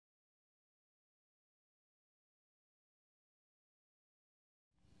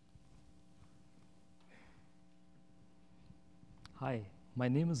Hi, my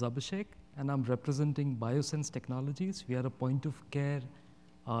name is Abhishek, and I'm representing Biosense Technologies. We are a point-of-care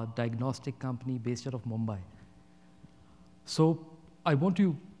diagnostic company based out of Mumbai. So I want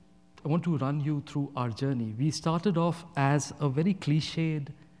to run you through our journey. We started off as a very cliched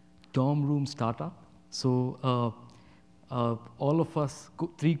dorm room startup. So all of us,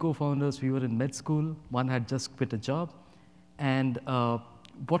 three co-founders, we were in med school. One had just quit a job. And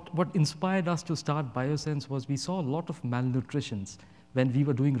what inspired us to start Biosense was we saw a lot of malnutritions when we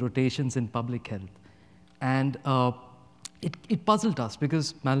were doing rotations in public health. And it puzzled us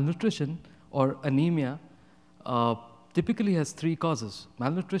because malnutrition or anemia typically has three causes: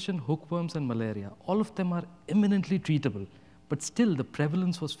 malnutrition, hookworms, and malaria. All of them are eminently treatable, but still the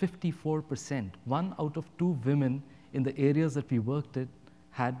prevalence was 54%. 1 out of 2 women in the areas that we worked in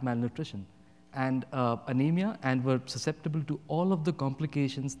had malnutrition and anemia, and were susceptible to all of the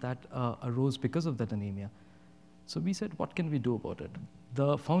complications that arose because of that anemia. So we said, what can we do about it?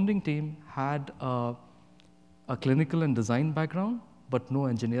 The founding team had a clinical and design background, but no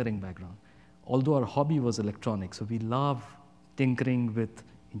engineering background. Although our hobby was electronics, so we love tinkering with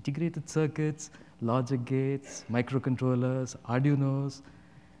integrated circuits, logic gates, microcontrollers, Arduinos.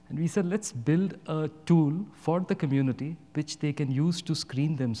 And we said, let's build a tool for the community which they can use to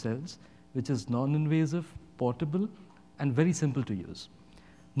screen themselves, which is non-invasive, portable, and very simple to use.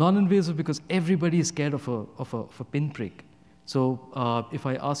 Non-invasive because everybody is scared of a pinprick. So if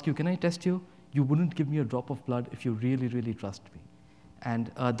I ask you, can I test you? You wouldn't give me a drop of blood if you really, really trust me.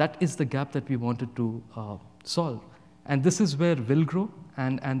 And that is the gap that we wanted to solve. And this is where Villgro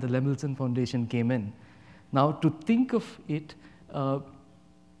and the Lemelson Foundation came in. Now, to think of it,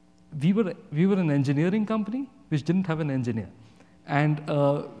 we were an engineering company which didn't have an engineer. And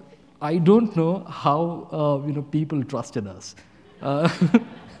I don't know how people trusted us.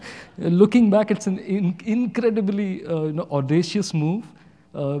 Looking back, it's an incredibly audacious move.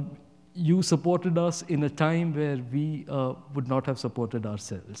 You supported us in a time where we would not have supported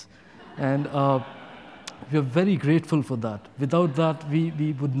ourselves. And we are very grateful for that. Without that,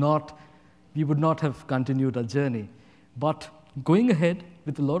 we would not have continued our journey. But going ahead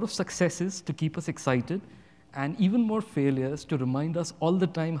with a lot of successes to keep us excited, and even more failures to remind us all the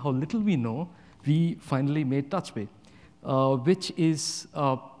time how little we know, we finally made TouchPay, which is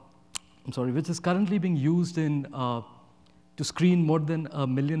currently being used to screen more than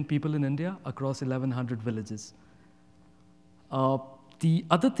 1 million people in India across 1,100 villages. The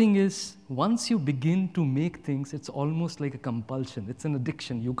other thing is, once you begin to make things, it's almost like a compulsion. It's an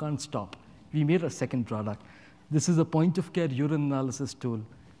addiction. You can't stop. We made a second product. This is a point-of-care urine analysis tool.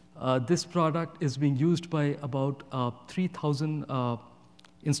 This product is being used by about 3,000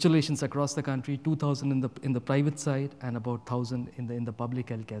 installations across the country, 2,000 in the private side, and about 1,000 in the public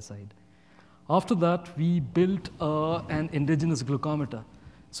healthcare side. After that, we built an indigenous glucometer.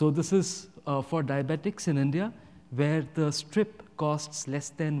 So this is for diabetics in India, where the strip costs less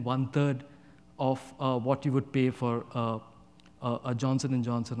than 1/3 of what you would pay for a Johnson &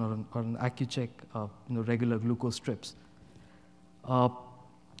 Johnson or an Accu-Chek, regular glucose strips.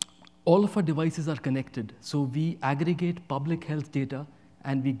 All of our devices are connected. So we aggregate public health data,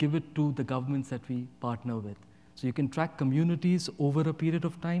 and we give it to the governments that we partner with. So you can track communities over a period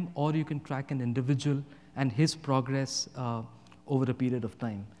of time, or you can track an individual and his progress over a period of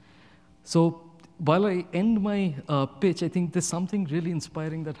time. So while I end my pitch, I think there's something really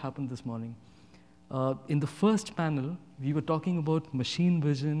inspiring that happened this morning. In the first panel, we were talking about machine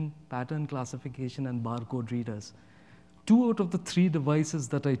vision, pattern classification, and barcode readers. 2 out of the 3 devices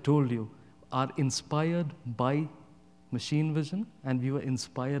that I told you are inspired by machine vision, and we were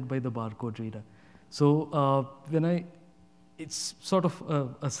inspired by the barcode reader. So it's sort of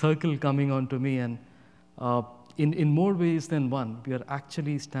a circle coming onto me, and in more ways than one, we are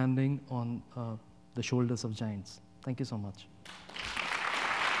actually standing on the shoulders of giants. Thank you so much.